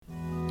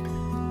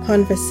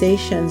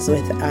Conversations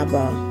with Abba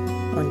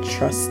on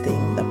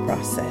trusting the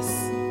process.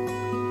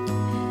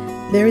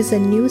 There is a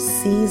new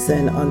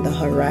season on the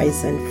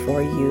horizon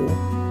for you,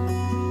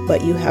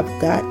 but you have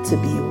got to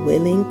be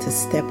willing to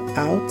step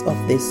out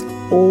of this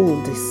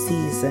old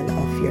season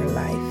of your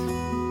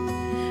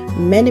life.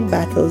 Many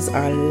battles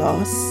are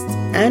lost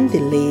and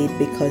delayed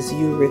because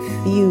you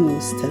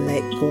refuse to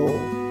let go.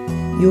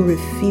 You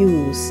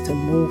refuse to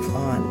move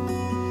on.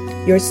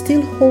 You're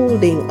still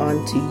holding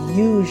on to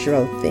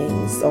usual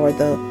things or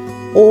the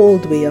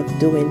old way of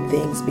doing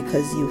things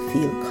because you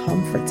feel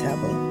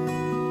comfortable.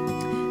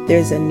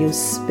 There's a new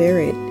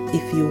spirit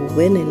if you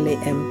willingly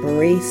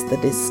embrace the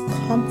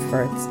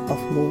discomfort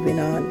of moving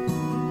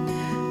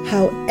on.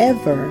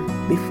 However,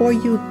 before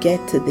you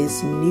get to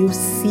this new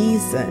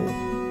season,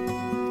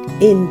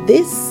 in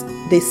this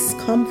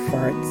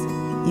discomfort,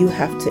 you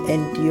have to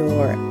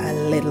endure a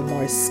little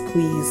more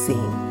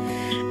squeezing.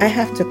 I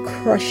have to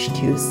crush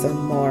you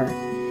some more.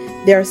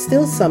 There are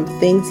still some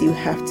things you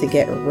have to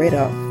get rid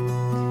of.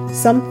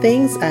 Some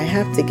things I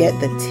have to get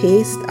the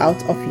taste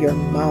out of your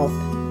mouth.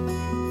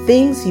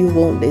 Things you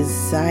won't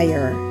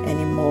desire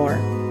anymore.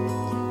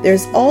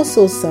 There's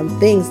also some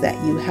things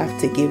that you have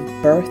to give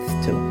birth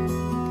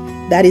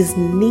to that is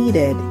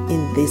needed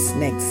in this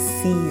next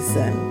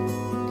season.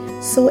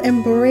 So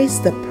embrace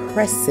the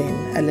pressing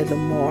a little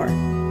more,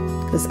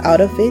 because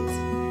out of it,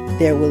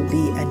 there will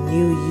be a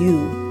new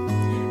you.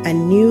 A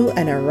new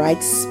and a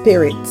right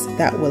spirit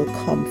that will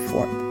come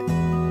forth.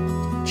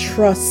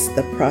 Trust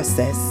the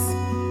process.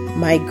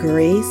 My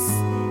grace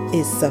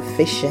is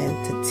sufficient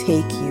to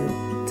take you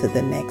to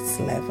the next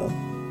level.